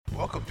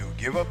Welcome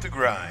to Give Up the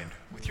Grind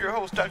with your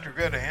hosts Dr.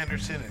 Greta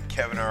Anderson and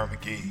Kevin R.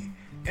 McGee.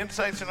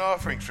 Insights and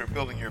offerings for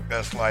building your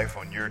best life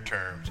on your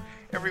terms.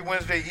 Every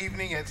Wednesday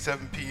evening at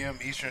 7 p.m.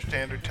 Eastern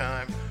Standard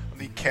Time on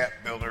the Cap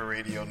Builder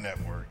Radio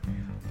Network.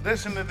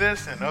 Listen to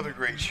this and other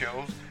great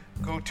shows.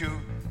 Go to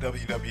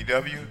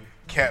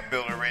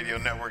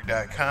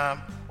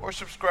www.capbuilderradionetwork.com or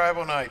subscribe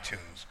on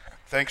iTunes.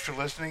 Thanks for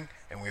listening,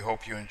 and we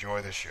hope you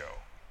enjoy the show.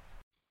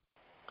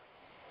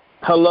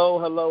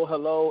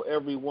 Hello,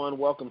 everyone.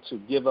 Welcome to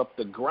Give Up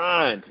the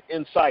Grind,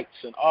 insights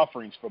and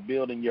offerings for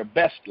building your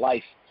best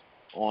life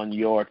on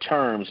your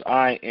terms.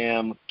 I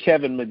am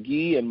Kevin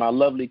McGee, and my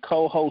lovely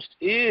co-host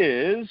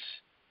is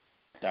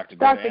Dr.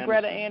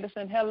 Greta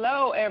Anderson.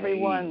 Hello,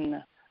 everyone. Hey.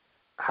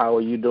 How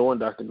are you doing,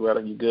 Dr.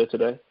 Greta? You good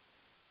today?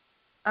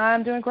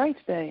 I'm doing great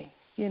today.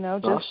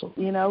 Awesome.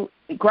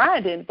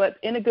 Grinding, but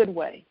in a good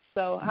way.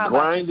 So how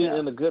grinding about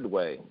in a good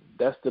way.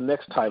 That's the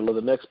next title of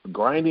the next,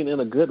 grinding in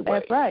a good way.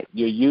 That's right.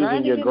 You're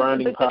using your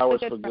grinding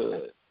powers for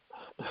good.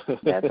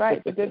 That's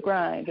right. The good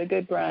grind,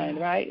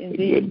 right?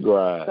 Indeed. The good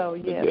grind. So,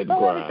 yeah.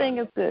 Everything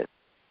is good.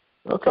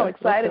 Okay. So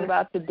excited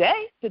about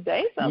today.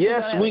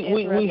 Yes,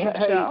 we're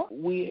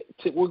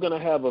going to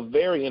have a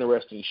very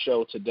interesting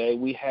show today.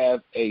 We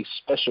have a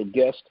special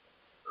guest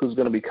who's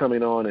going to be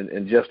coming on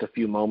in just a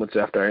few moments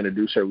after I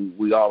introduce her.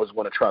 We always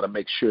want to try to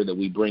make sure that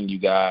we bring you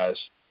guys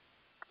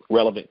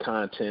relevant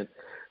content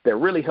that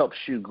really helps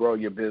you grow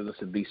your business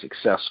and be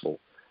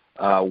successful.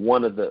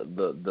 One of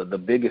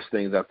the biggest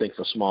things I think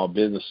for small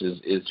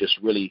businesses is just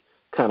really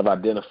kind of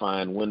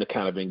identifying when to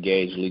kind of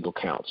engage legal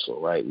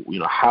counsel, right?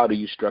 How do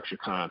you structure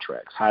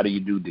contracts? How do you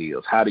do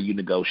deals? How do you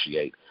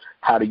negotiate?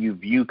 How do you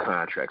view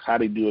contracts? How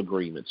do you do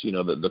agreements?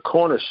 The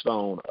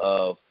cornerstone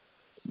of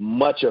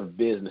much of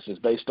business is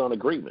based on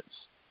agreements.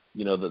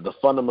 The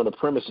fundamental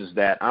premise is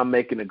that I'm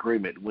making an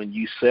agreement. When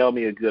you sell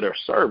me a good or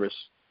service,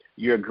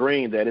 you're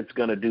agreeing that it's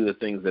going to do the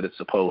things that it's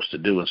supposed to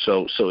do. And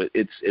so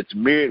it's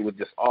mirrored with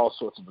just all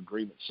sorts of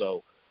agreements.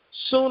 So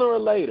sooner or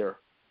later,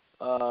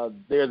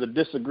 there's a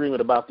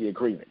disagreement about the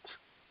agreement.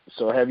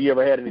 So have you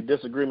ever had any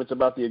disagreements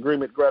about the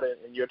agreement, Greta,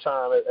 in your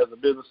time as a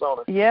business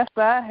owner? Yes,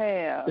 I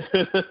have.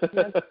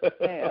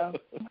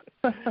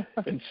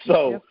 And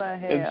so, yes, I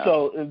have.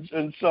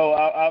 And so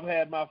I've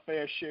had my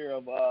fair share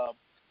of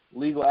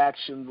legal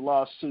actions,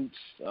 lawsuits,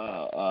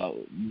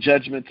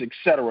 judgments,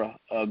 etc.,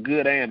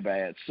 good and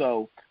bad.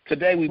 So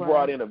today we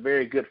brought in a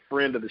very good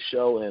friend of the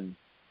show and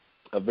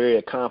a very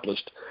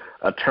accomplished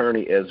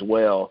attorney as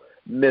well,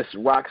 Miss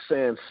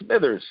Roxanne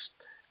Smithers.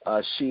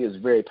 She is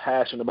very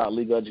passionate about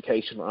legal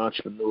education for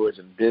entrepreneurs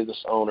and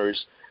business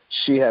owners.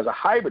 She has a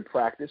hybrid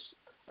practice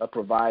of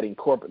providing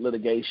corporate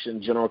litigation,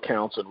 general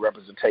counsel, and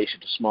representation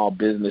to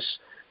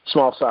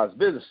small-sized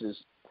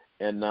businesses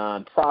and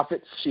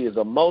nonprofits. She is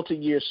a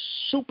multi-year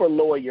super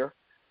lawyer,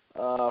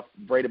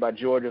 rated by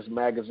Georgia's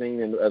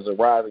Magazine and as a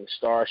rising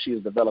star. She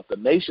has developed a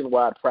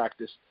nationwide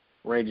practice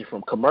ranging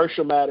from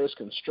commercial matters,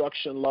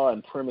 construction law,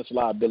 and premise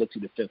liability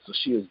defense. So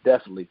she is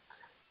definitely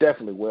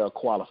well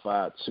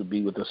qualified to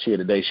be with us here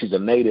today. She's a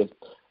native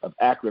of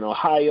Akron,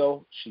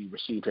 Ohio. She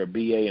received her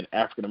BA in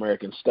African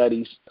American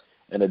Studies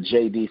and a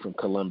JD from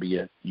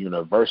Columbia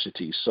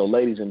University. So,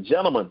 ladies and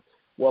gentlemen,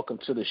 welcome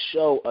to the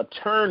show,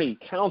 attorney,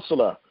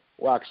 counselor,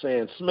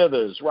 Roxanne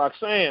Smithers.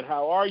 Roxanne,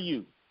 how are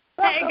you?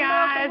 Hey,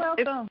 guys. Welcome.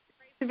 It's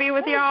great to be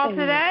with you all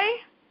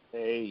today.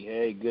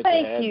 Hey, good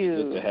Thank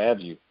to have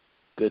you.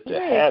 Good to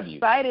have you.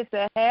 We're excited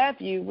to have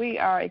you. We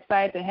are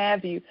excited to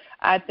have you.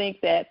 I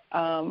think that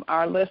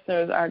our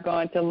listeners are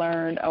going to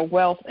learn a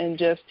wealth in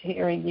just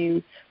hearing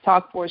you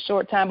talk for a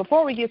short time.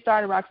 Before we get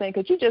started, Roxanne,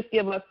 could you just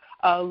give us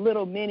a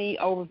little mini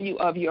overview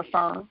of your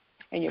firm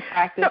and your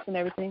practice and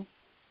everything?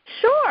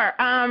 Sure.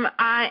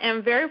 I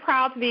am very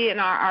proud to be in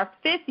our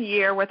fifth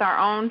year with our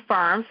own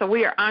firm, so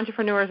we are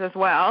entrepreneurs as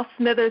well,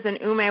 Smithers and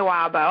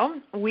Umewabo.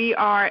 We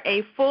are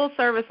a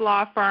full-service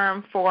law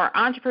firm for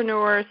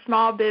entrepreneurs,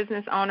 small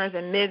business owners,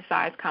 and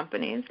mid-sized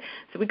companies.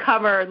 So we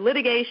cover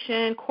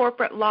litigation,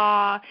 corporate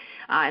law,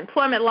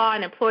 employment law,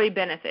 and employee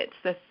benefits,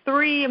 the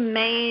three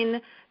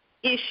main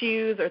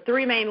issues or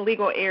three main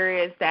legal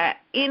areas that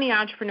any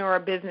entrepreneur or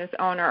business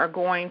owner are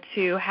going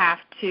to have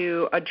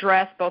to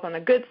address both on the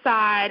good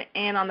side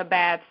and on the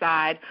bad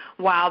side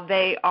while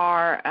they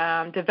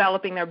are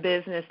developing their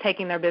business,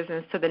 taking their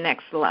business to the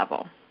next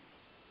level.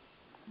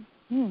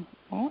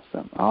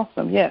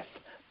 Awesome. Yes,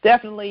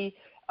 definitely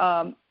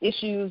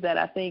issues that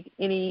I think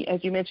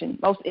as you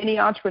mentioned, any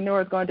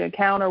entrepreneur is going to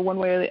encounter one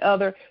way or the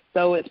other.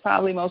 So it's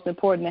probably most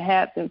important to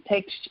have to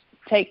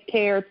take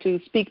care to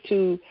speak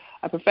to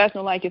a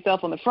professional like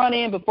yourself on the front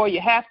end before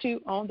you have to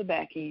on the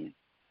back end.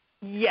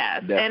 Yes,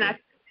 definitely. And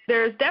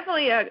there's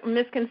definitely a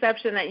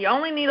misconception that you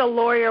only need a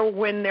lawyer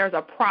when there's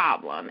a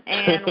problem,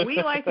 and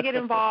we like to get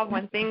involved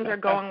when things are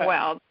going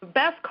well. The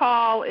best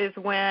call is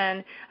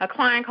when a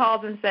client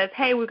calls and says,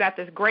 hey, we've got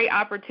this great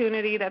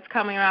opportunity that's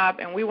coming up,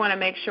 and we want to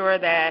make sure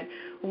that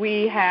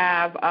we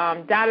have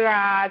dotted our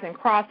I's and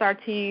crossed our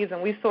T's,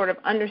 and we sort of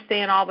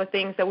understand all the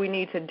things that we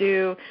need to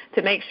do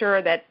to make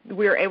sure that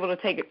we're able to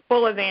take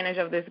full advantage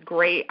of this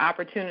great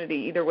opportunity,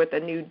 either with a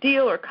new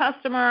deal or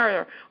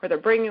customer, or they're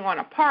bringing on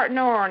a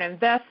partner or an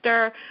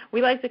investor.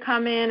 We like to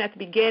come in at the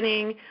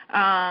beginning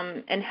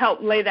and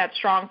help lay that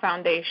strong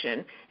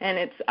foundation. And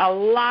it's a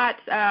lot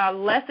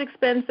less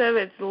expensive.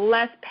 It's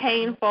less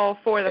painful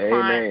for the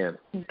client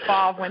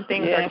involved when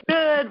things are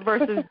good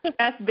versus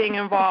just being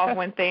involved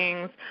when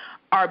things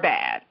are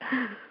bad.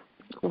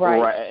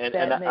 Right.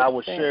 And I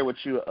will share with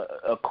you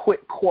a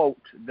quick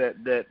quote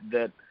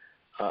that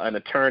an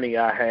attorney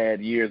I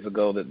had years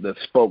ago that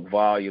spoke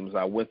volumes.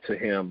 I went to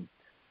him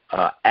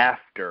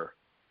after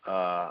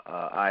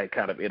I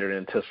kind of entered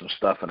into some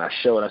stuff, and I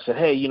said,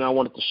 hey, I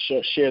wanted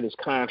to share this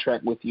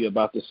contract with you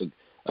about this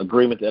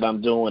agreement that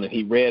I'm doing. And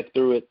he read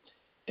through it,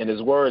 and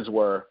his words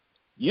were,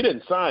 you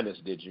didn't sign this,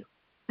 did you?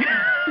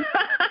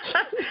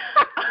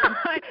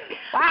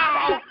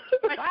 Wow.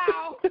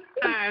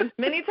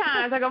 Many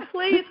times I go,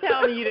 please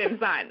tell me you didn't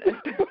sign this.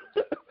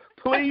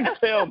 Please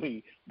tell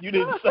me you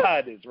didn't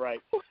sign this, right?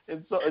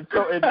 And so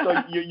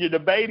you're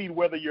debating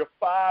whether you're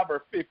 5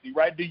 or 50,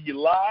 right? Do you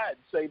lie and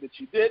say that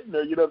you didn't,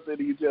 or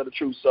do you tell the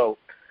truth? So,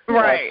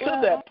 right.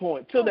 To that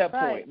point,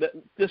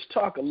 just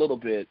talk a little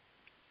bit,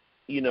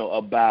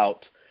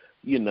 about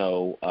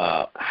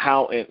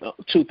how, and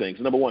two things.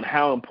 Number one,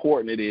 how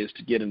important it is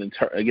to get an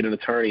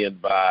attorney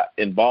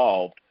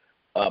involved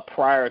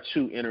prior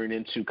to entering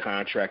into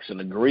contracts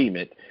and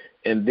agreement,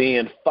 and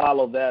then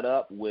follow that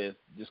up with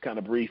just kind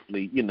of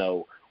briefly,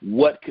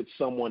 what could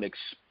someone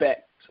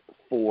expect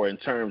for in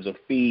terms of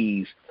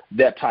fees,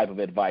 that type of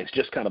advice,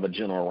 just kind of a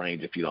general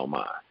range, if you don't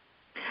mind.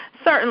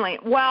 Certainly.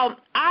 Well,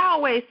 I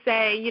always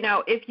say,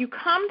 if you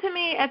come to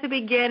me at the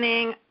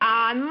beginning,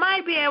 I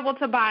might be able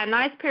to buy a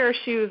nice pair of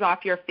shoes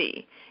off your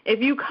fee. If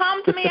you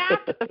come to me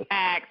after the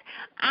fact,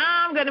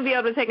 I'm going to be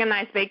able to take a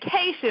nice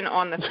vacation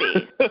on the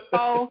fee.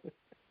 So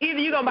either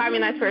you're going to buy me a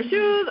nice pair of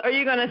shoes or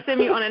you're going to send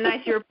me on a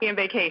nice European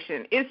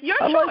vacation. It's your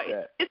choice. Like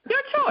that. It's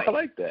your choice. I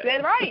like that.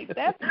 That's right.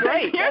 That's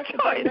great. Your That's choice.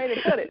 a great way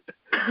to put it.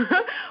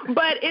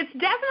 But it's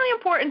definitely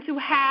important to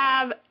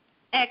have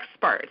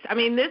experts. I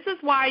mean, this is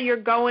why you're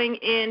going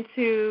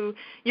into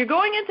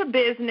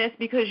business,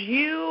 because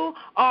you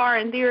are,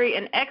 in theory,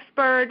 an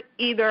expert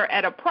either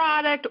at a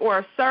product or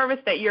a service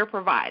that you're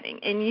providing,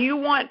 and you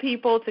want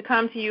people to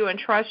come to you and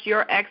trust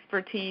your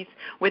expertise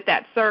with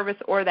that service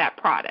or that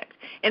product.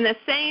 In the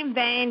same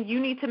vein,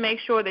 you need to make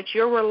sure that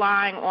you're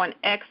relying on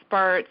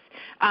experts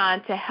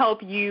to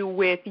help you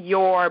with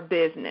your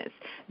business.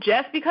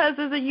 Just because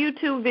there's a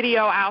YouTube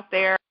video out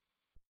there,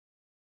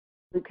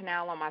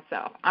 canal on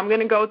myself, I'm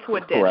going to go to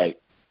a dentist. Right.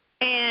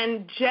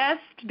 And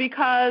just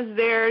because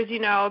there's,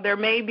 there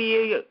may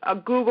be a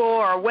Google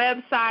or a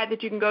website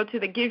that you can go to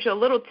that gives you a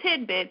little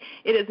tidbit,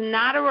 it is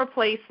not a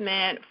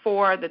replacement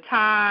for the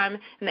time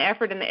and the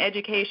effort and the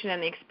education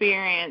and the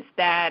experience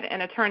that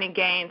an attorney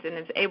gains and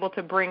is able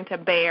to bring to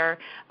bear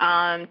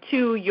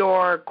to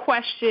your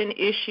question,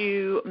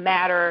 issue,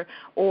 matter,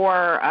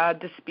 or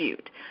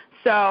dispute.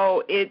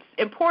 So it's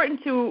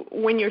important to,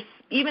 when you're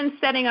even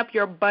setting up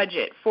your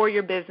budget for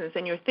your business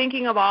and you're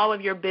thinking of all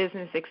of your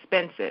business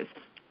expenses,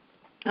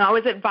 I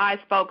always advise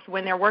folks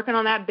when they're working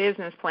on that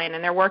business plan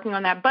and they're working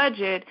on that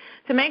budget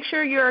to make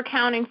sure you're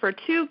accounting for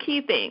two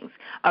key things: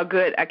 a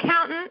good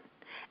accountant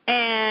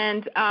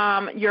and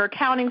you're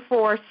accounting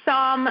for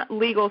some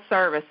legal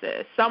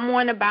services,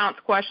 someone to bounce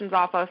questions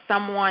off of,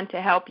 someone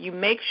to help you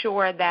make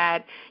sure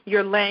that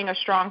you're laying a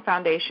strong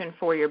foundation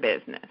for your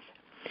business.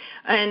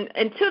 And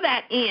to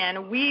that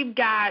end, we've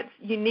got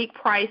unique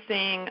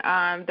pricing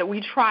that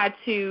we try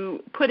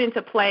to put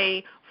into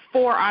play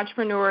for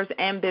entrepreneurs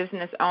and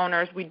business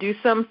owners. We do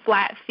some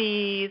flat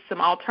fees, some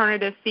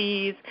alternative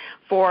fees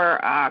for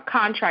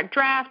contract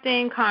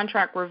drafting,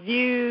 contract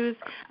reviews.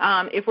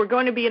 If we're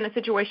going to be in a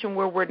situation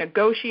where we're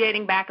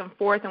negotiating back and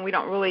forth and we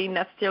don't really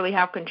necessarily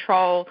have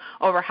control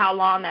over how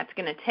long that's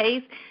going to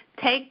take,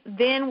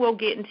 then we'll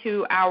get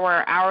into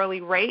our hourly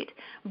rate.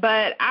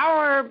 But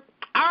our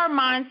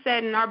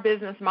mindset and our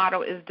business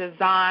model is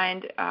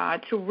designed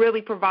to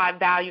really provide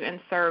value and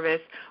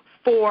service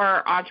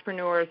for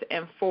entrepreneurs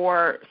and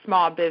for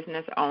small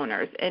business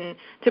owners, and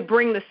to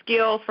bring the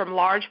skills from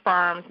large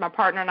firms. My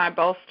partner and I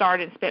both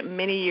started and spent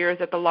many years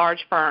at the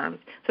large firms,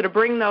 so to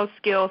bring those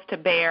skills to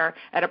bear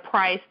at a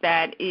price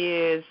that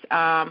is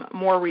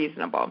more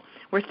reasonable.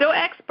 We're still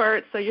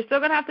experts, so you're still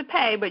going to have to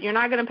pay, but you're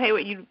not going to pay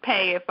what you'd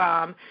pay if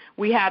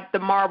we had the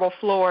marble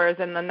floors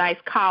and the nice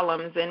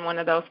columns in one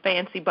of those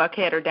fancy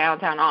Buckhead or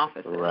downtown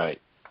offices. Right.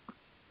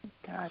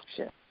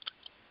 Gotcha.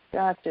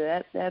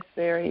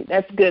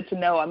 That's good to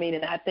know. I mean,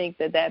 and I think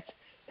that that's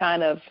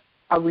kind of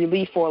a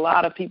relief for a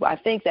lot of people. I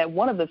think that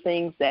one of the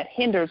things that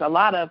hinders a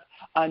lot of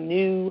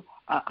new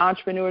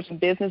entrepreneurs and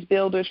business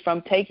builders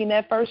from taking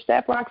that first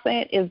step,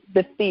 Roxanne, is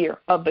the fear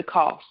of the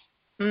cost.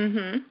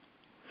 Mm-hmm.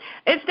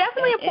 It's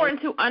definitely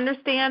important to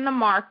understand the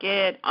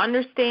market,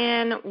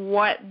 understand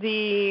what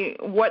the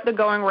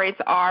going rates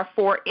are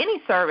for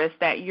any service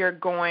that you're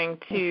going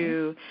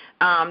to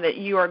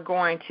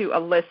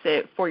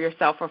elicit for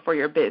yourself or for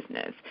your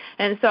business.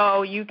 And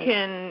so you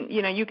can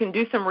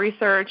do some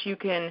research. You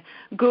can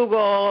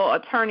Google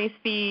attorney's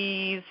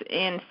fees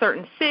in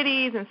certain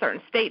cities and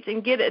certain states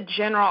and get a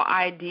general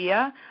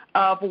idea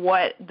of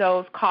what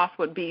those costs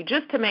would be,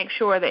 just to make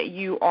sure that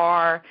you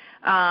are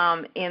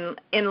in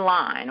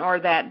line, or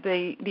that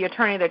the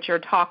attorney that you're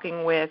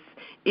talking with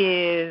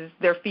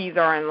their fees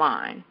are in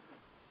line.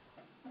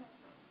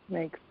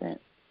 Makes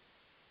sense.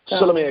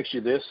 So let me ask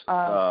you this.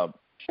 Sure.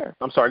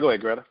 I'm sorry. Go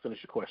ahead, Greta. Finish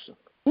your question.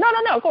 No.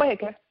 Go ahead,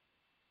 Kev.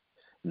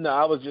 No,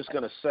 I was just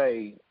going to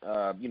say,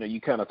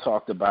 you kind of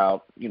talked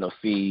about,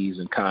 fees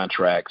and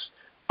contracts.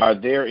 Are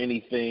there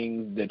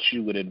anything that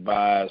you would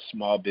advise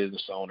small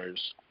business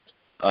owners?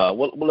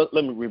 Let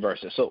me reverse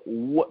it. So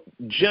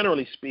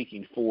generally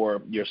speaking,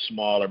 for your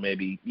smaller,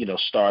 maybe,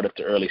 startup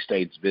to early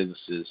stage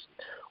businesses,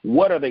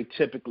 what are they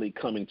typically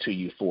coming to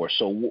you for?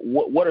 So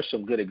what are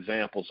some good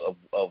examples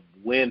of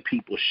when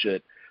people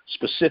should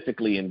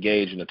specifically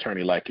engage an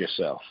attorney like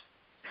yourself?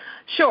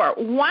 Sure.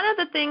 One of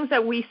the things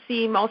that we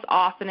see most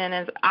often,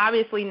 and is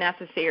obviously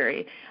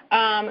necessary,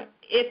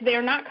 if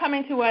they're not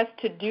coming to us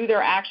to do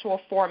their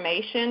actual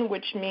formation,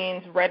 which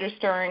means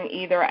registering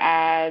either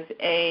as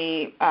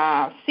a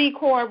C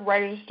Corp,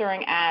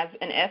 registering as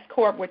an S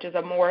Corp, which is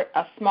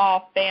a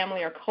small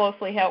family or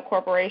closely held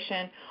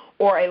corporation,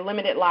 or a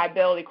limited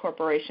liability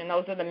corporation.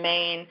 Those are the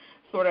main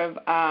sort of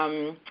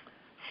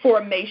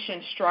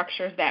formation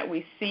structures that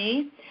we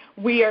see.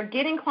 We are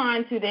getting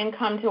clients who then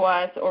come to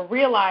us or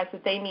realize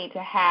that they need to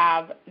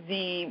have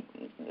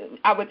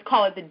I would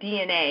call it the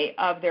DNA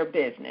of their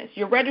business.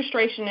 Your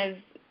registration is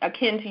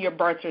akin to your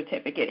birth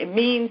certificate. It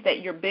means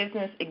that your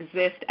business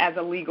exists as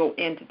a legal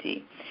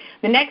entity.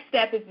 The next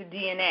step is the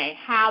DNA,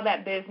 how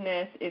that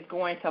business is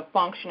going to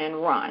function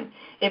and run.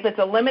 If it's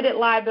a limited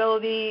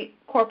liability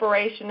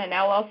corporation, an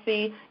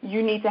LLC,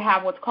 you need to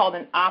have what's called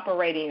an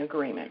operating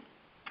agreement.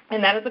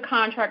 And that is a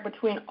contract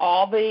between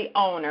all the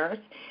owners,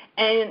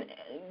 and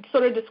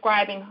sort of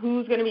describing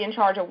who's going to be in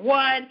charge of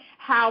what,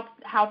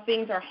 how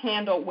things are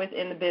handled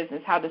within the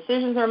business, how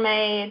decisions are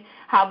made,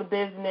 how the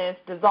business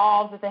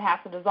dissolves if it has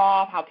to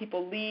dissolve, how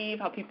people leave,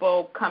 how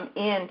people come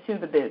into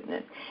the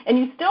business. And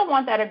you still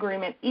want that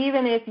agreement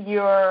even if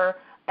you're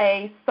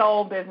a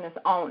sole business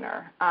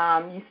owner.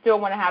 You still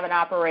want to have an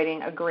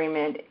operating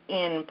agreement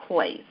in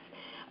place.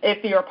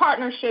 If you're a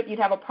partnership, you'd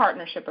have a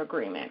partnership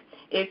agreement.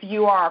 If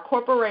you are a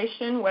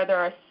corporation, whether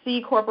a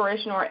C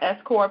corporation or S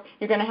corp,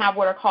 you're going to have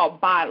what are called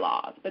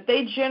bylaws. But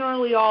they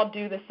generally all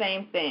do the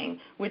same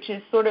thing, which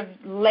is sort of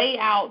lay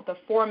out the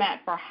format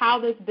for how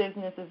this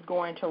business is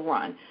going to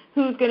run.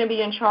 Who's going to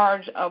be in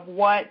charge of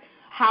what,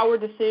 how are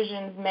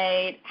decisions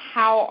made,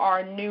 how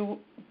are new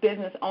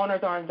business owners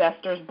or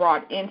investors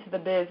brought into the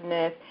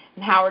business,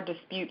 and how are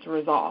disputes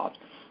resolved.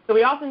 So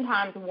we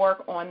oftentimes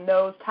work on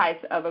those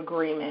types of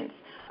agreements.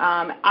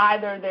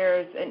 Either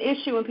there's an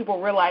issue and people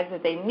realize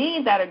that they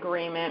need that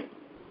agreement,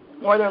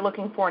 or they're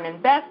looking for an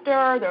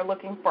investor, they're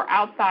looking for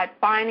outside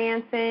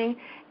financing,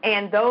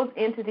 and those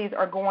entities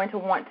are going to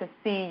want to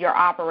see your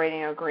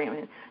operating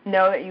agreement.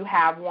 Know that you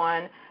have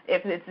one.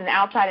 If it's an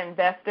outside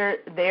investor,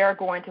 they're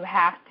going to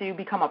have to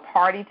become a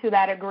party to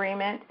that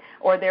agreement,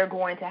 or they're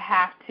going to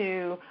have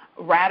to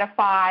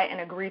ratify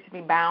and agree to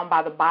be bound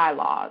by the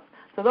bylaws.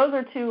 So those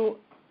are two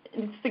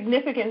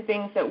significant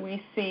things that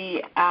we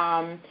see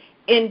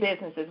in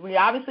businesses. We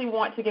obviously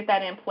want to get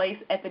that in place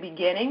at the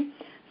beginning.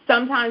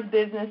 Sometimes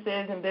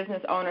businesses and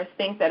business owners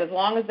think that as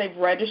long as they've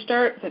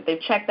registered, that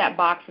they've checked that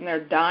box and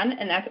they're done,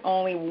 and that's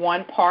only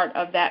one part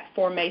of that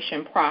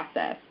formation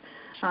process.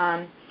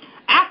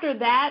 After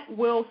that,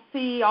 we'll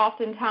see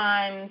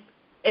oftentimes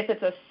if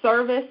it's a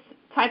service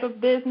type of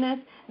business,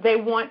 they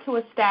want to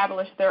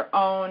establish their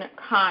own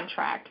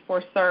contract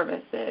for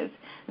services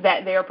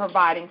that they're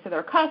providing to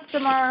their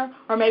customer,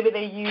 or maybe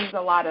they use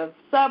a lot of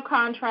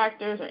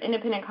subcontractors or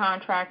independent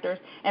contractors,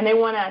 and they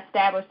want to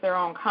establish their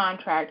own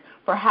contract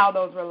for how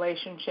those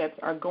relationships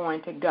are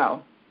going to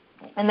go.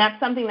 And that's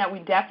something that we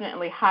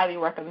definitely highly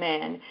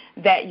recommend,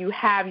 that you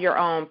have your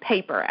own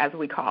paper, as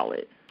we call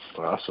it.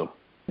 Awesome.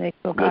 Makes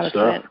a lot of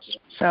sense.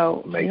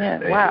 So,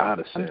 wow,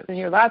 I'm seeing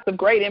here lots of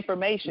great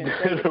information.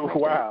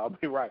 Wow, I'll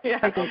be right. Yeah.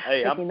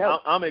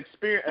 I'm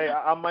experienced. Hey,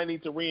 I might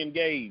need to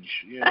re-engage.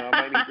 I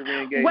might need to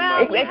re-engage.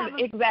 Well,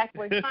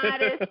 exactly.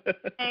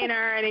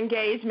 Retainer and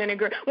engagement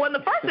agreement. Well, the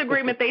first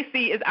agreement they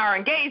see is our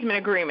engagement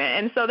agreement,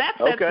 and so that's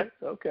okay.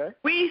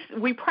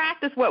 We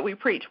practice what we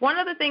preach. One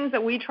of the things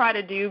that we try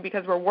to do,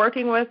 because we're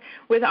working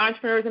with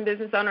entrepreneurs and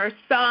business owners,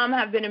 some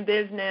have been in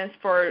business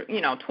for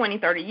 20,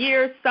 30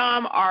 years.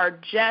 Some are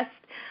just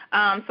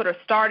sort of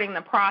starting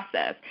the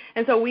process.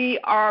 And so we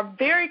are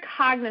very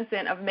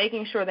cognizant of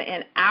making sure that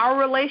in our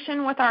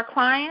relation with our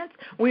clients,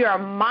 we are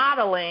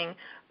modeling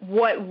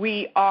what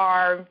we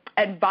are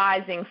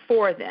advising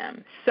for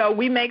them. So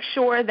we make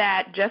sure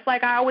that, just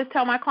like I always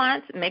tell my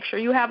clients, make sure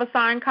you have a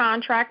signed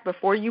contract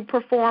before you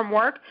perform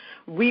work.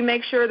 We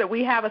make sure that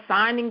we have a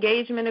signed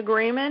engagement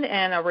agreement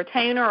and a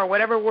retainer or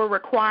whatever we're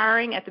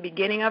requiring at the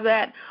beginning of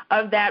that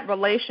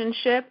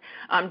relationship.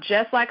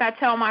 Just like I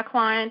tell my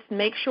clients,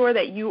 make sure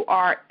that you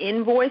are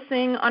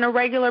invoicing on a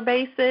regular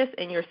basis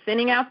and you're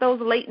sending out those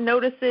late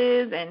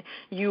notices and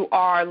you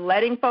are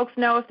letting folks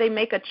know if they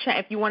make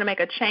if you want to make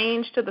a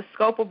change to the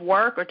scope of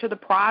work or to the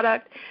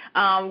product.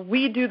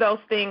 We do those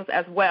things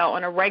as well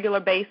on a regular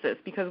basis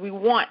because we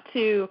want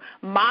to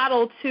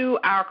model to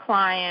our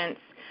clients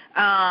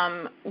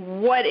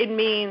what it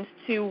means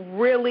to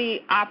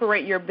really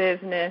operate your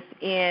business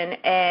in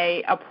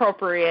a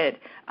appropriate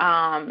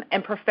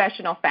and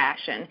professional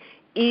fashion.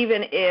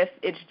 Even if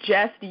it's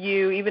just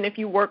you, even if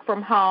you work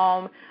from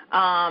home,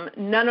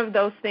 none of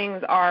those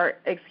things are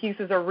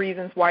excuses or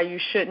reasons why you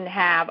shouldn't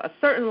have a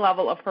certain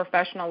level of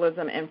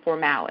professionalism and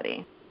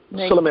formality.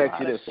 So let me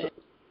ask you this.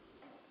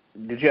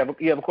 Did you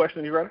have a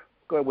question, Greta?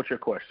 Go ahead. What's your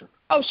question?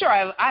 Oh, sure.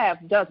 I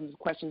have dozens of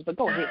questions, but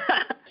go ahead.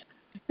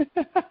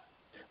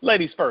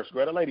 Ladies first,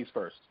 Greta. Ladies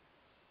first.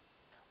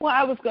 Well,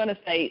 I was going to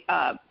say,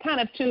 kind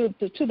of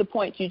to the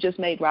point you just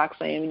made,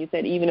 Roxanne, when you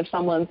said even if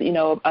someone's,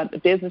 a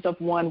business of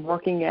one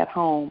working at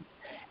home,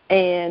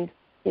 and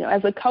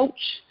as a coach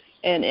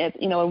and as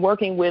and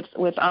working with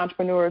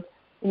entrepreneurs,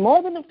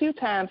 more than a few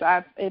times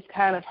I've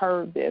kind of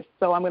heard this.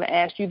 So I'm going to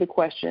ask you the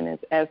question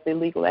as the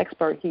legal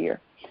expert here.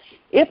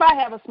 If I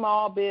have a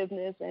small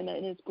business and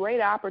this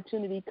great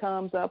opportunity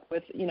comes up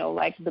with,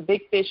 like the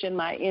big fish in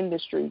my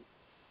industry,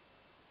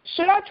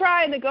 should I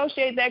try and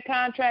negotiate that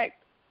contract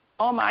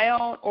on my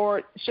own,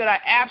 or should I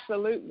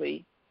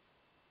absolutely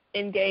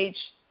engage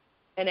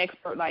an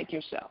expert like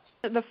yourself?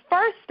 The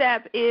first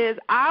step is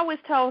I always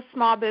tell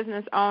small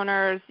business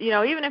owners,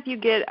 even if you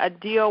get a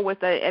deal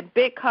with a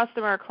big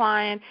customer or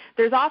client,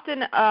 there's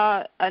often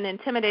an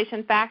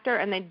intimidation factor,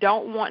 and they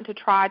don't want to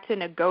try to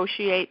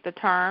negotiate the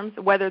terms,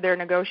 whether they're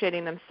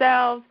negotiating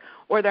themselves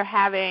or they're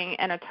having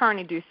an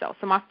attorney do so.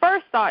 So my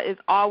first thought is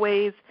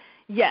always,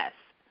 yes,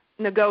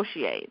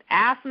 negotiate.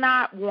 Ask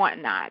not,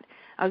 want not,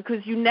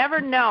 because you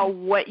never know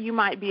what you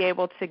might be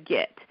able to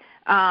get.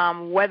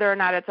 Whether or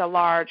not it's a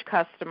large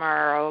customer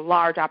or a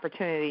large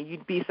opportunity,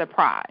 you'd be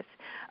surprised.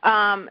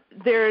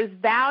 There's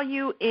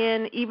value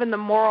in even the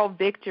moral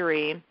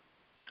victory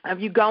of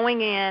you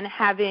going in,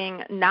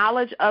 having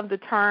knowledge of the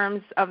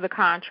terms of the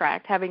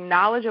contract, having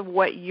knowledge of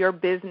what your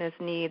business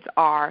needs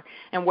are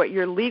and what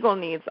your legal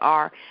needs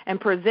are,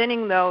 and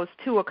presenting those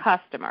to a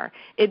customer.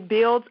 It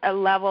builds a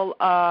level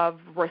of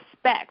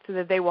respect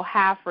that they will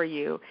have for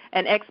you,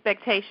 an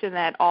expectation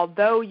that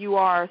although you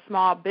are a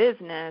small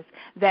business,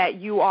 that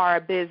you are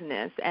a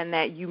business and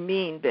that you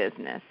mean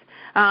business.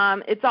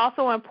 It's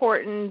also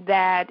important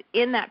that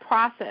in that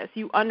process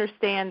you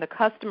understand the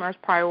customer's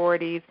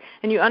priorities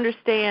and you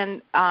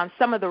understand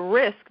some of the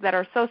risks that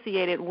are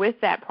associated with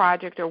that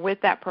project or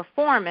with that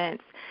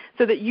performance,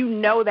 so that you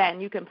know that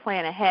and you can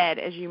plan ahead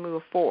as you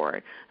move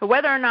forward. So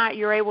whether or not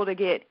you're able to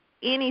get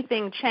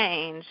anything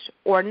changed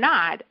or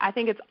not, I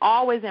think it's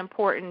always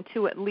important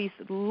to at least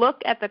look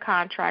at the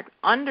contract,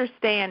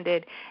 understand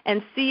it,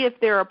 and see if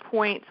there are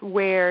points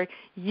where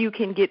you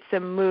can get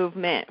some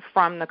movement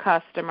from the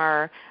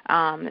customer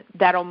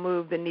that'll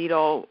move the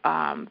needle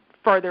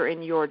further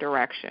in your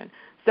direction.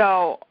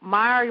 So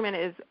my argument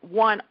is,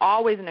 one,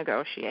 always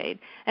negotiate.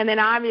 And then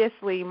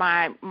obviously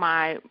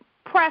my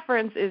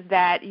preference is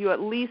that you at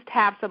least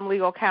have some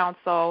legal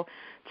counsel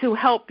to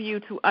help you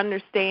to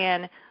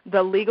understand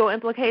the legal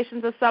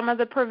implications of some of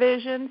the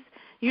provisions.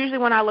 Usually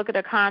when I look at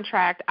a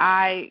contract, there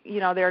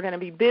are going to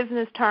be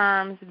business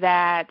terms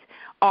that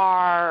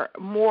are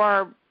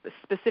more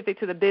specific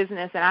to the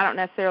business, and I don't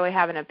necessarily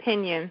have an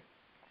opinion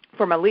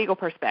from a legal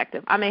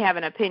perspective. I may have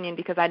an opinion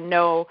because I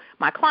know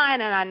my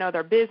client and I know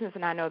their business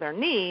and I know their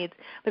needs,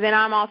 but then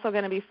I'm also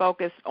going to be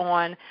focused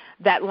on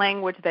that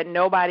language that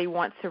nobody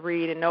wants to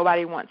read and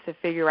nobody wants to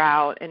figure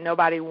out and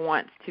nobody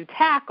wants to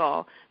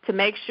tackle, to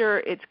make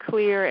sure it's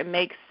clear and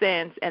makes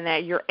sense and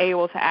that you're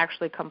able to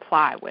actually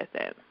comply with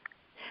it.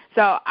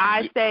 So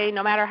I say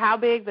no matter how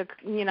big the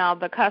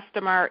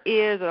customer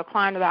is or the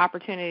client or the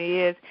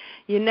opportunity is,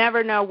 you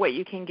never know what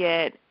you can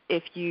get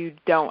if you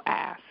don't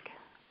ask.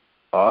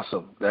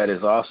 Awesome. That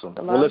is awesome.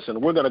 Well,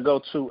 listen, we're going to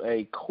go to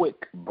a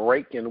quick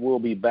break, and we'll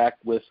be back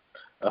with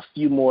a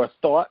few more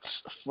thoughts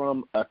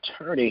from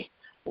attorney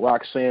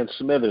Roxanne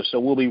Smithers.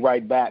 So we'll be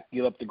right back.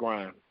 Give up the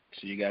grind.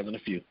 See you guys in a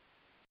few.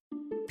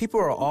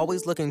 People are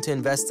always looking to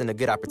invest in a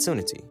good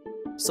opportunity.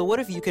 So what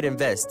if you could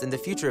invest in the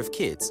future of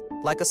kids,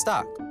 like a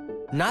stock?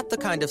 Not the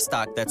kind of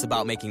stock that's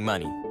about making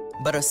money,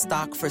 but a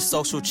stock for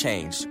social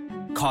change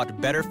called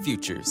Better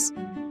Futures.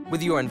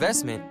 With your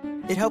investment,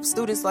 it helps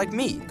students like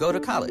me go to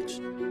college.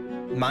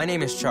 My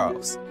name is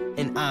Charles,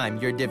 and I'm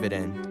your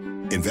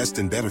dividend. Invest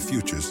in better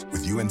futures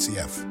with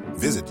UNCF.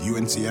 Visit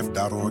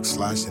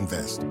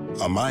uncf.org/invest.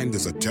 A mind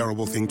is a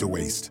terrible thing to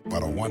waste,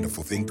 but a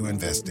wonderful thing to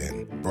invest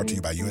in. Brought to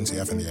you by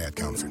UNCF and the Ad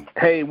Council.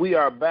 Hey, we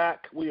are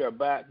back. We are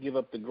back. Give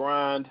up the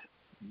grind.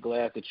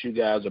 Glad that you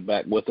guys are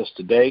back with us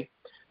today.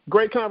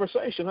 Great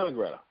conversation, huh,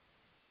 Greta?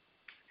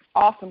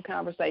 Awesome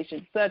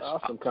conversation. Such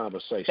awesome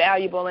conversation.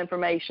 Valuable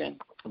information.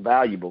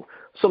 Valuable.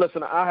 So,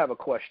 listen, I have a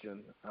question,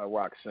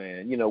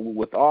 Roxanne. You know,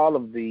 with all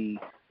of the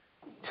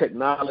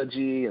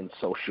technology and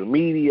social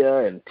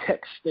media and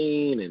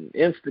texting and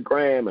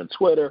Instagram and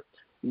Twitter,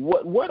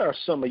 what are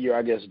some of your,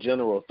 I guess,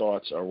 general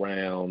thoughts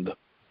around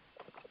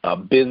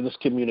business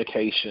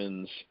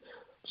communications,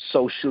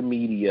 social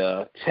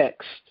media,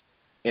 text,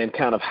 and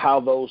kind of how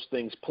those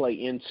things play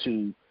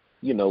into,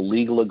 you know,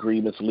 legal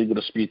agreements, legal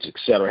disputes, et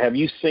cetera? Have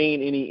you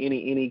seen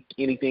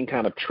anything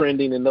kind of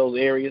trending in those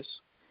areas?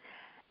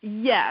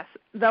 Yes.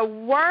 The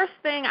worst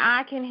thing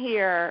I can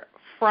hear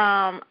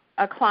from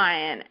a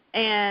client,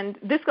 and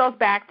this goes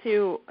back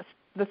to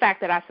the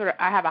fact that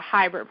I have a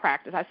hybrid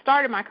practice. I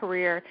started my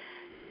career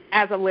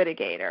as a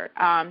litigator,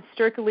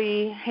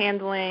 strictly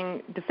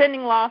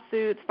defending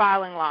lawsuits,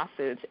 filing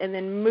lawsuits, and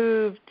then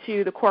moved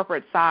to the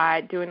corporate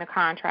side, doing the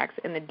contracts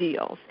and the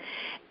deals.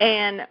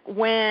 And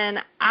when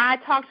I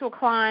talk to a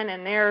client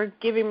and they're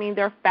giving me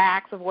their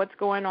facts of what's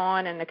going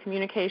on and the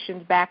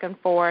communications back and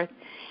forth,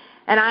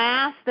 and I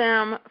ask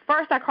them,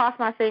 first I cross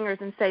my fingers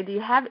and say, do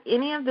you have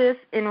any of this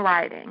in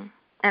writing?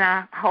 And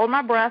I hold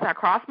my breath, I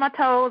cross my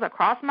toes, I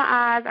cross my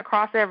eyes, I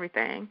cross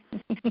everything.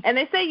 And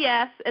they say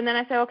yes, and then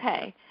I say,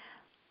 okay,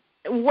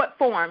 what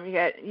form?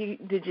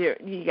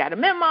 You got a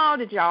memo?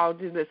 Did y'all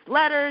do this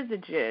letters?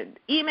 Did you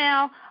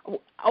email?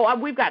 Oh,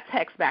 we've got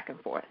text back and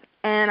forth.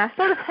 And I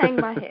sort of hang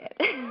my head.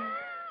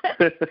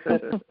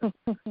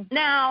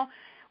 Now,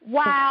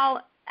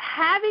 while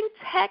having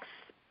text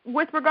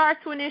with regards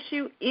to an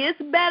issue is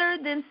better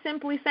than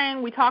simply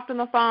saying we talked on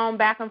the phone,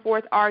 back and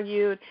forth,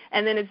 argued,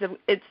 and then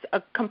it's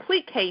a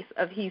complete case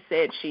of he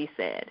said, she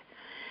said.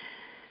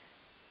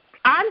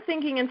 I'm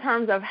thinking in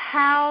terms of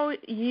how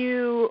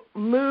you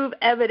move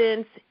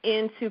evidence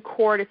into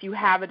court if you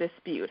have a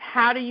dispute.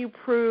 How do you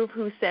prove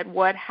who said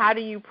what? How do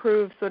you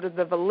prove sort of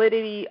the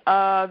validity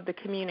of the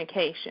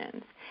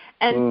communications?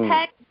 And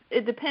text,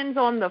 it depends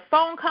on the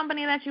phone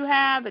company that you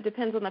have. It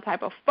depends on the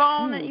type of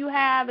phone that you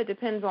have. It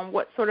depends on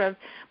what sort of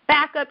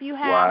backup you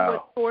have,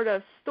 what sort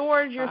of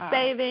storage you're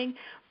saving.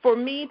 For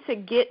me to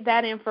get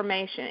that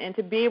information and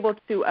to be able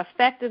to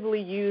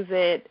effectively use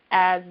it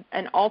as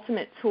an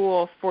ultimate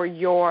tool for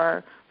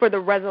the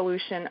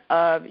resolution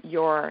of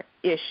your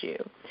issue.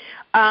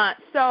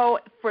 So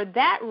for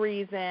that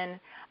reason,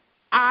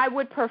 I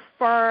would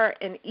prefer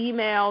an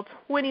email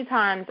 20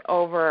 times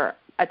over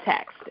a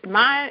text. In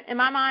my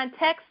mind,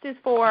 text is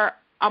for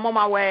I'm on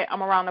my way,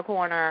 I'm around the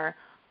corner,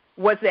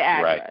 what's the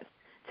address? Right.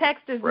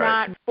 Text is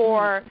not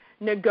for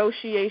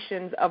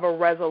negotiations of a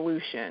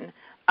resolution.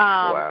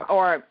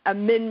 Or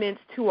amendments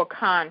to a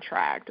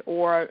contract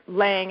or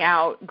laying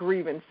out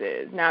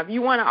grievances. Now, if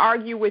you want to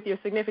argue with your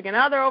significant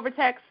other over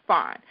text,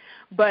 fine.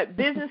 But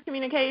business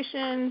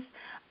communications,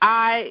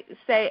 I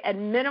say at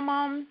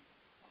minimum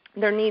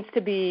there needs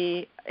to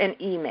be an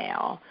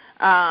email.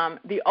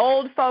 The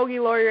old fogey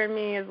lawyer in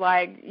me is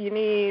like, you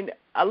need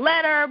a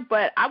letter,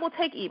 but I will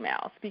take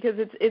emails because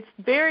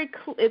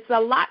it's a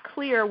lot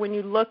clearer when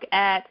you look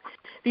at,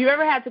 if you've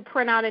ever had to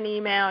print out an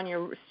email and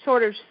you're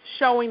sort of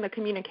showing the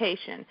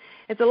communication,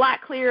 it's a lot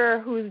clearer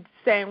who's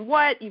saying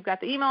what. You've got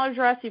the email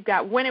address, you've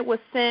got when it was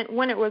sent,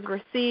 when it was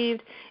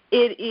received.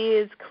 It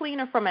is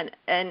cleaner from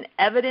an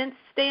evidence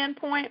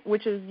standpoint,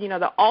 which is,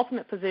 the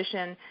ultimate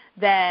position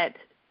that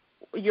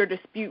your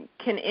dispute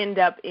can end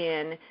up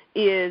in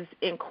is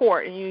in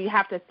court, and you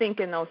have to think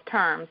in those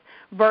terms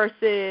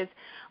versus,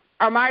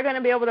 am I going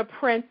to be able to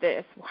print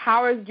this?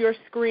 How is your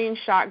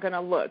screenshot going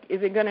to look?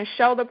 Is it going to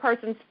show the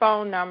person's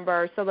phone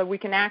number so that we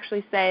can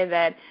actually say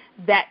that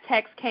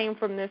text came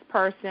from this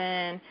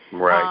person?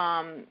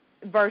 Right.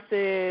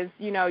 Versus,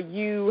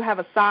 you have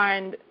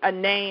assigned a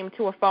name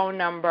to a phone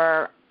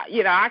number.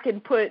 I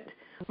could put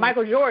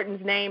Michael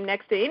Jordan's name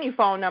next to any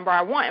phone number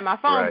I want in my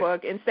phone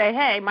book and say,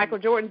 hey, Michael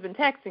Jordan's been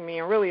texting me,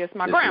 and really it's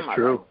my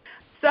grandmother.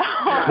 This is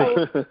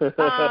true.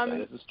 So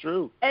this is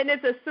true. And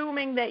it's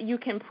assuming that you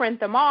can print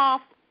them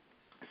off.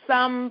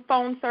 Some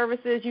phone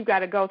services, you've got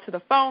to go to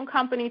the phone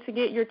company to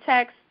get your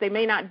text. They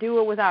may not do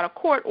it without a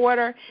court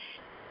order.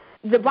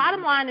 The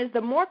bottom line is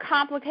the more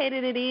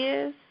complicated it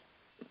is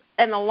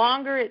and the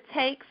longer it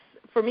takes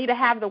for me to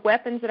have the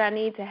weapons that I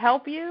need to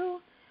help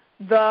you,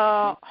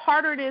 the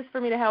harder it is for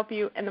me to help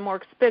you and the more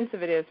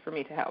expensive it is for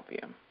me to help you.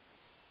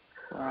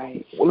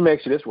 Right. Well, let me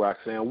ask you this,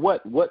 Roxanne.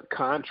 What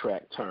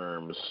contract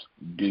terms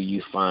do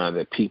you find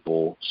that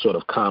people sort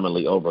of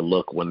commonly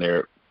overlook when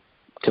they're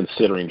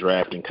considering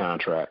drafting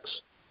contracts?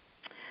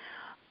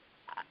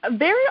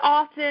 Very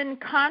often,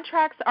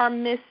 contracts are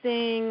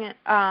missing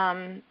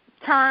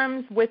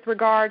terms with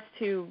regards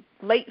to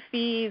late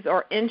fees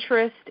or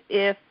interest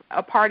if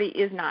a party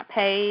is not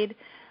paid.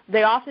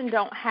 They often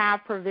don't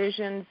have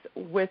provisions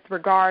with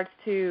regards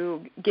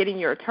to getting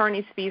your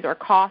attorney's fees or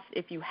costs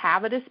if you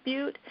have a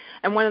dispute.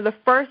 And one of the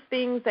first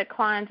things that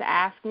clients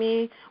ask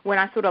me when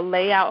I sort of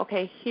lay out,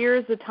 okay,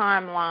 here's the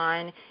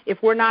timeline.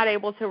 If we're not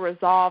able to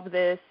resolve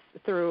this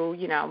through,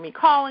 me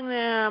calling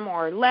them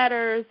or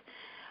letters,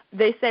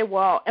 they say,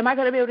 well, am I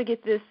going to be able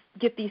to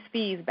get these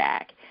fees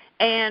back?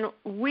 And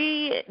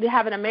we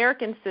have an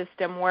American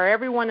system where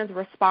everyone is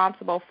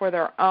responsible for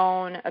their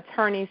own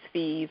attorney's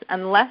fees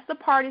unless the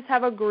parties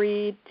have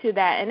agreed to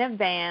that in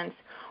advance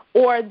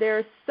or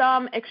there's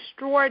some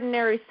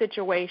extraordinary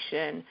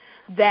situation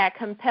that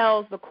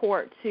compels the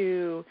court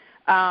to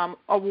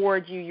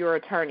award you your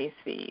attorney's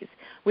fees.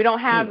 We don't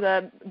have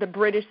the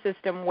British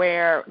system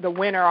where the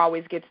winner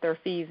always gets their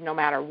fees no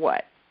matter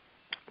what.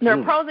 There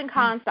are pros and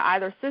cons to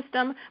either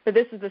system, but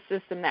this is the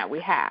system that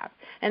we have.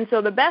 And so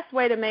the best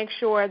way to make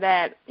sure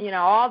that,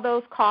 all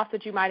those costs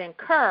that you might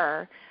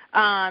incur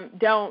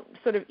don't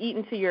sort of eat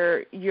into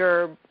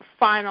your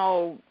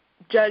final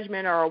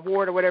judgment or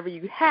award or whatever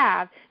you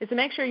have is to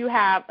make sure you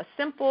have a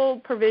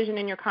simple provision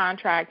in your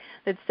contract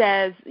that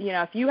says,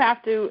 if you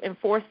have to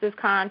enforce this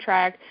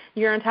contract,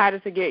 you're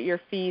entitled to get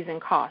your fees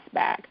and costs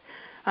back.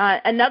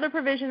 Another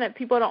provision that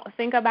people don't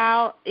think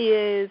about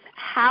is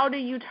how do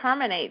you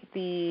terminate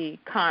the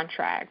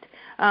contract?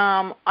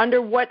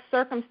 Under what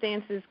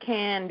circumstances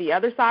can the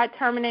other side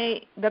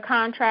terminate the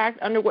contract?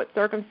 Under what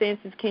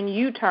circumstances can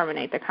you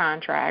terminate the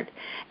contract?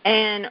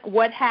 And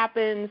what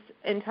happens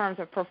in terms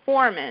of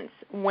performance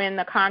when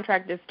the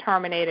contract is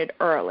terminated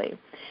early?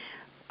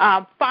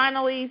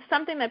 Finally,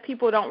 something that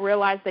people don't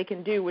realize they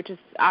can do, which is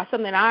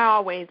something I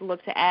always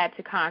look to add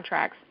to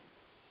contracts,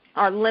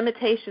 are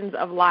limitations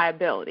of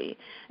liability.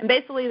 And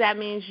basically that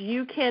means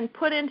you can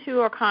put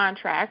into a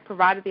contract,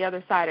 provided the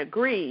other side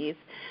agrees,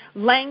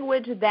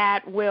 language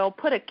that will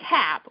put a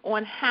cap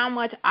on how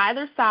much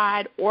either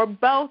side or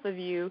both of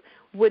you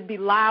would be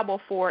liable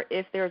for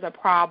if there's a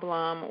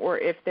problem or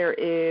if there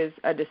is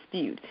a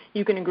dispute.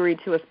 You can agree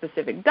to a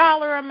specific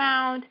dollar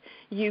amount.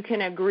 You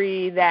can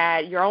agree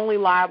that you're only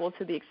liable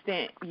to the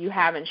extent you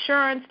have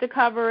insurance to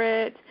cover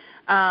it.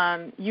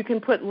 You can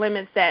put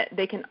limits that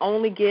they can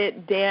only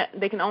get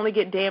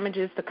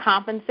damages to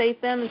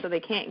compensate them, so they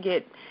can't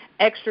get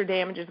extra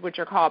damages, which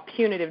are called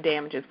punitive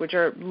damages, which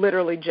are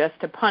literally just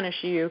to punish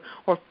you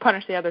or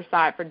punish the other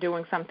side for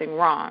doing something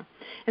wrong.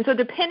 And so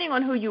depending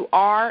on who you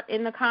are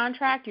in the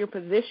contract, your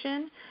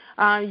position,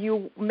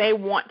 you may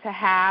want to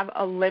have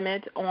a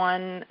limit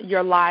on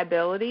your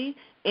liability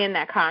in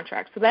that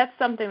contract. So that's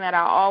something that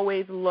I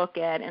always look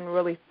at and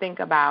really think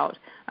about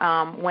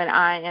when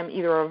I am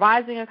either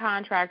revising a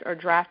contract or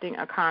drafting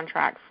a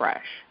contract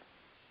fresh.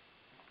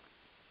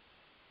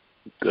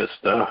 Good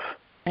stuff.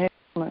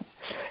 Excellent.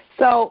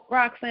 So,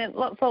 Roxanne,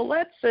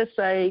 let's just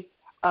say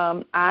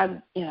I'm,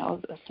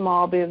 a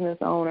small business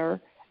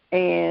owner,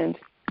 and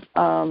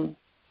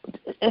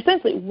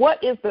essentially,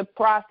 what is the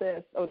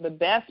process or the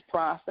best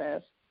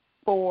process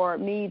for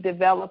me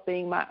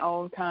developing my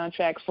own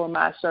contracts for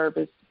my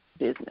service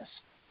business?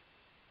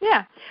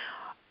 Yeah.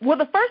 Well,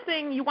 the first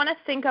thing you want to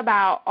think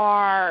about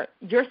are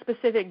your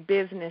specific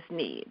business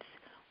needs.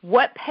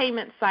 What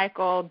payment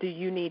cycle do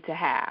you need to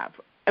have?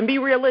 And be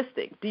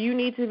realistic. Do you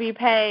need to be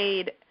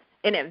paid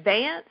in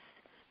advance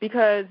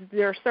because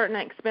there are certain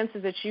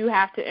expenses that you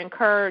have to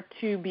incur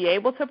to be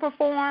able to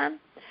perform?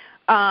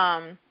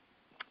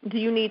 Do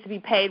you need to be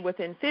paid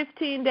within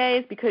 15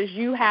 days because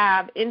you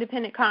have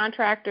independent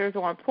contractors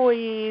or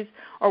employees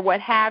or what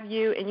have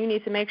you, and you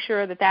need to make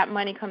sure that that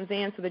money comes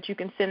in so that you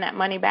can send that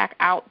money back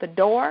out the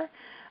door?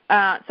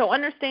 So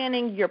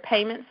understanding your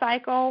payment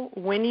cycle,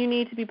 when you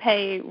need to be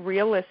paid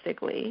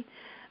realistically,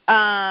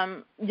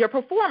 your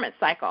performance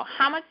cycle.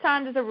 How much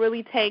time does it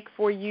really take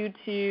for you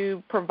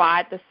to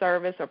provide the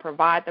service or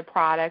provide the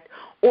product?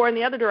 Or in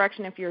the other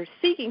direction, if you're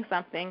seeking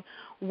something,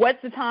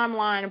 what's the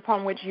timeline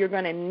upon which you're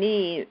going to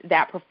need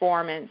that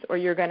performance or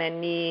you're going to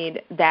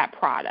need that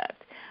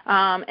product?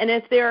 And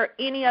if there are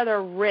any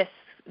other risks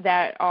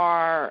that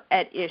are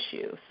at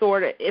issue,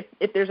 sort of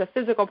if there's a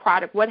physical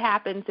product, what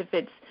happens if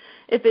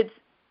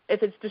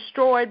it's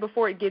destroyed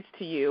before it gets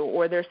to you,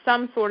 or there's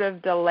some sort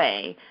of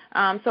delay.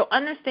 So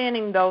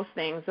understanding those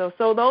things. So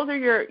those are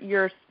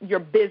your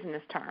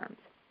business terms.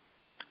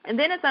 And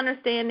then it's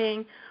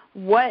understanding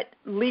what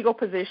legal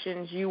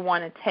positions you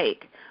want to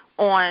take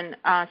on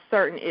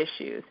certain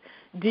issues.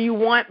 Do you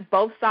want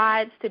both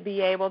sides to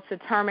be able to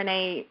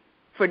terminate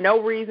for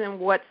no reason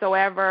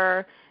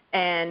whatsoever,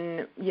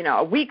 and,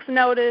 a week's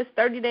notice,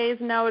 30 days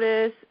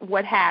notice,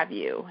 what have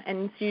you?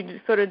 And so you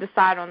sort of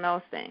decide on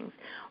those things.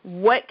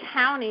 What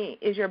county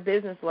is your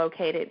business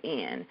located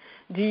in?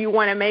 Do you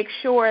want to make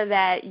sure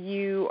that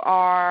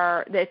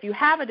that if you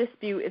have a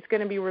dispute, it's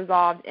going to be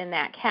resolved in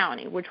that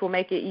county, which will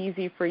make it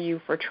easy for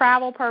you for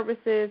travel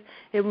purposes.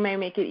 It may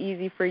make it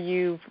easy for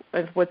you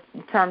in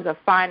terms of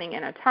finding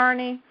an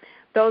attorney.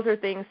 Those are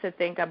things to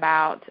think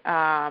about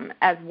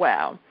as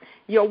well.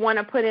 You'll want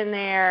to put in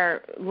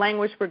there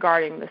language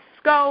regarding the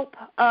scope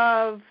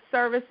of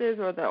services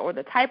or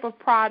the type of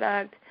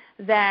product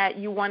that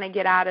you want to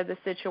get out of the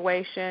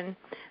situation.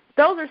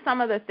 Those are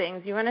some of the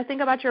things. You're going to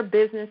think about your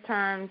business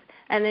terms,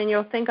 and then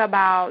you'll think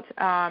about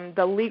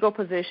the legal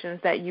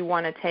positions that you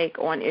want to take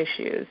on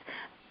issues.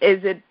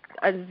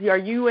 Are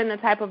you in the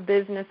type of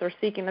business or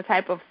seeking the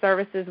type of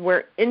services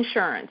where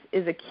insurance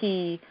is a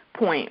key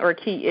point or a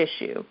key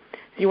issue?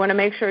 So you want to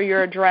make sure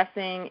you're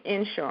addressing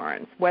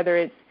insurance, whether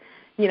it's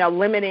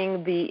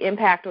limiting the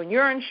impact on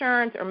your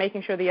insurance or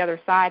making sure the other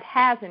side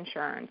has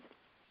insurance.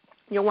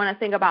 You'll want to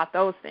think about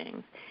those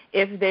things.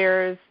 If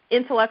there's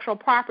intellectual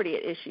property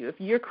at issue, if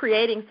you're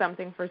creating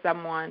something for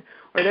someone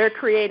or they're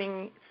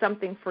creating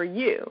something for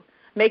you,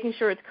 making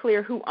sure it's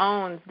clear who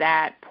owns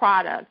that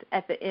product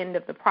at the end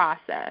of the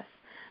process,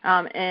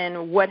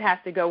 and what has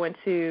to go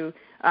into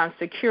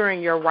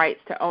securing your rights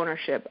to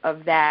ownership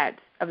of that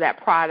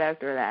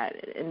product or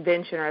that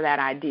invention or that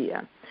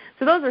idea.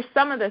 So those are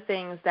some of the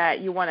things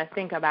that you want to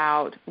think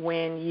about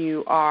when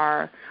you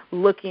are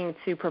looking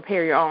to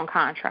prepare your own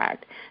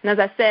contract. And as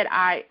I said,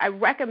 I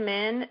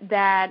recommend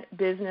that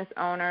business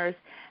owners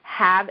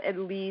have at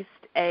least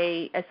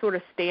a sort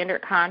of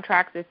standard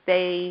contract that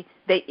they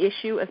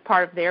issue as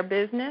part of their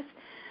business,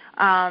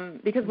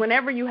 because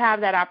whenever you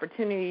have that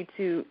opportunity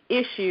to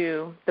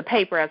issue the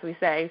paper, as we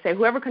say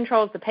whoever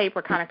controls the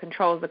paper kind of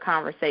controls the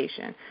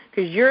conversation,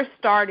 because you're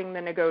starting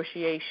the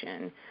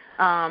negotiation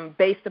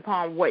based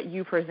upon what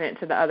you present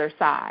to the other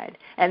side,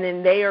 and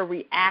then they are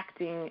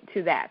reacting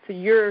to that. So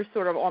you're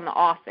sort of on the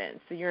offense,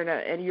 so you're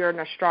in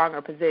a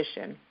stronger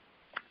position.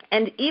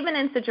 And even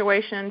in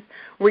situations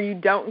where you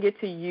don't get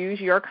to use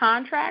your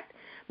contract,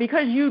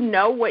 because you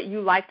know what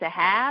you like to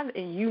have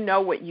and you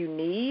know what you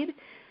need,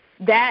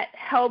 that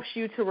helps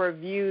you to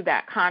review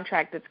that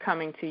contract that's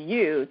coming to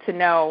you to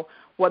know,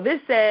 well, this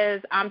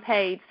says I'm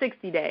paid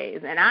 60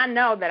 days, and I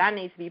know that I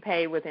need to be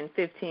paid within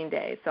 15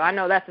 days. So I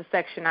know that's a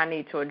section I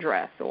need to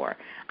address. Or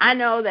I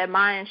know that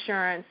my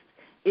insurance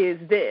is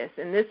this,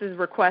 and this is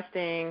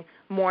requesting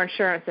more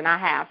insurance than I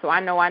have, so I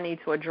know I need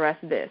to address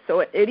this. So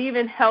it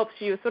even helps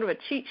you, sort of a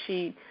cheat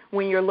sheet,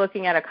 when you're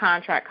looking at a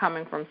contract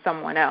coming from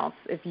someone else,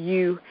 if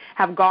you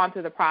have gone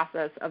through the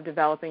process of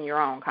developing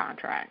your own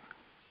contract.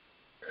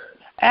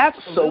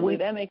 Absolutely.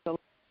 That makes a lot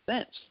of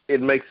sense.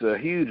 It makes a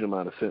huge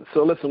amount of sense.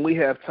 So listen, we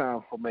have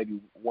time for maybe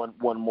one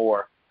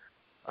more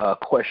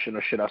question,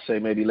 or should I say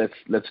maybe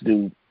let's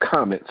do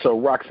comment. So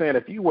Roxanne,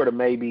 if you were to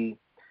maybe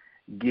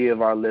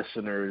give our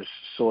listeners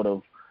sort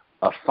of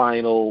a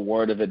final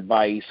word of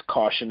advice,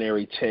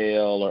 cautionary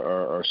tale,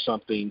 or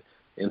something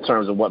in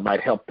terms of what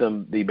might help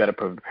them be better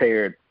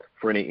prepared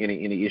for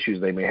any issues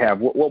they may have,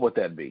 what would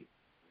that be?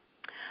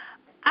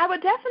 I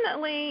would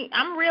definitely,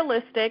 I'm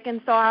realistic,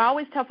 and so I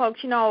always tell folks,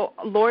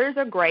 lawyers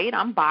are great.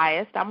 I'm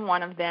biased. I'm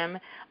one of them.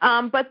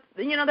 But,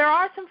 there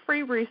are some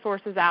free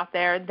resources out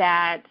there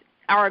that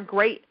are a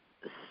great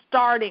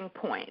starting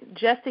point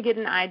just to get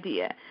an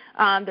idea.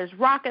 There's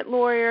Rocket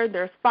Lawyer,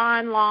 there's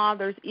Fine Law,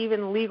 there's even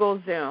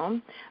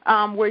LegalZoom,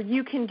 where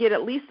you can get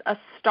at least a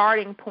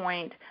starting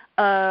point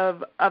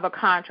of a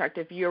contract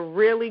if you're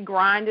really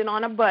grinding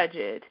on a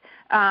budget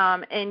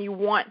and you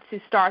want to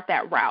start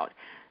that route.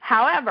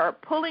 However,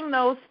 pulling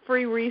those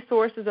free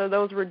resources or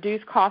those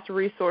reduced cost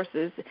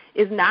resources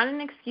is not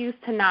an excuse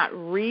to not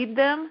read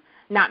them,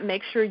 not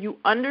make sure you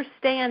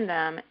understand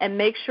them, and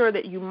make sure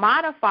that you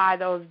modify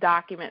those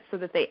documents so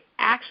that they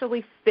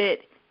actually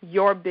fit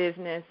your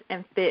business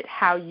and fit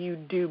how you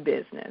do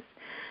business.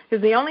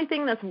 Because the only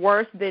thing that's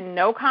worse than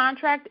no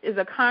contract is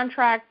a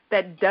contract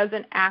that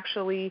doesn't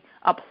actually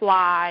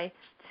apply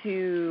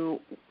to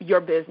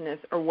your business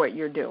or what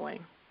you're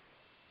doing.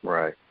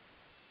 Right.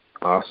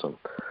 Awesome.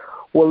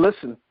 Well,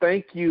 listen,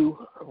 thank you,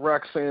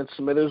 Roxanne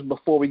Smithers.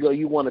 Before we go,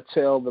 you want to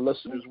tell the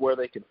listeners where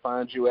they can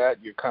find you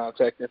at, your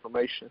contact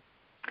information?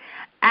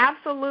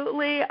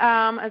 Absolutely.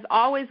 As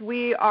always,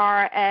 we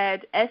are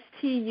at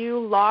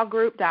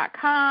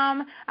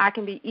stulawgroup.com. I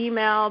can be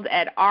emailed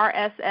at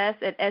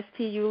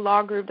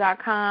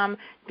rss@stulawgroup.com. You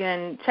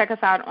can check us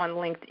out on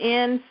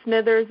LinkedIn,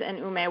 Smithers and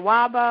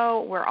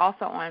Umewabo. We're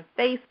also on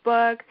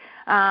Facebook,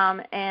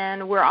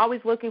 and we're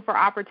always looking for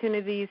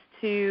opportunities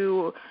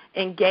to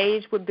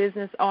engage with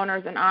business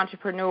owners and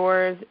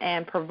entrepreneurs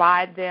and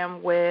provide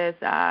them with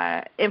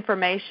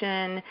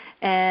information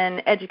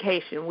and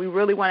education. We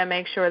really want to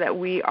make sure that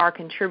we are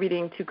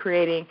contributing to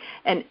creating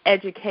an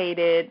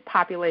educated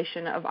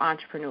population of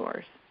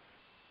entrepreneurs.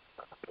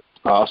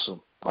 Awesome.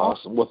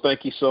 Well,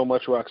 thank you so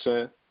much,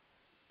 Roxanne.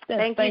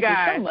 Thank you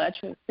guys so much.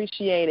 We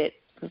appreciate it.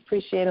 We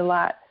appreciate it a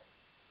lot.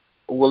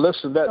 Well,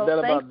 listen, that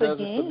about does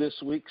it for this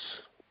week's.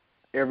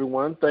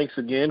 Everyone, thanks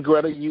again.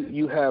 Greta,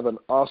 you have an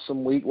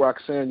awesome week.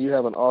 Roxanne, you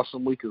have an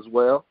awesome week as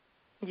well.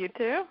 You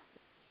too.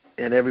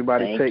 And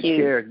everybody take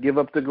care. Give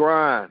up the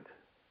grind.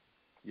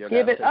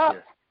 Give it up.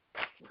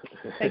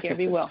 Take care.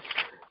 Be well.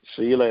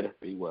 See you later.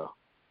 Be well.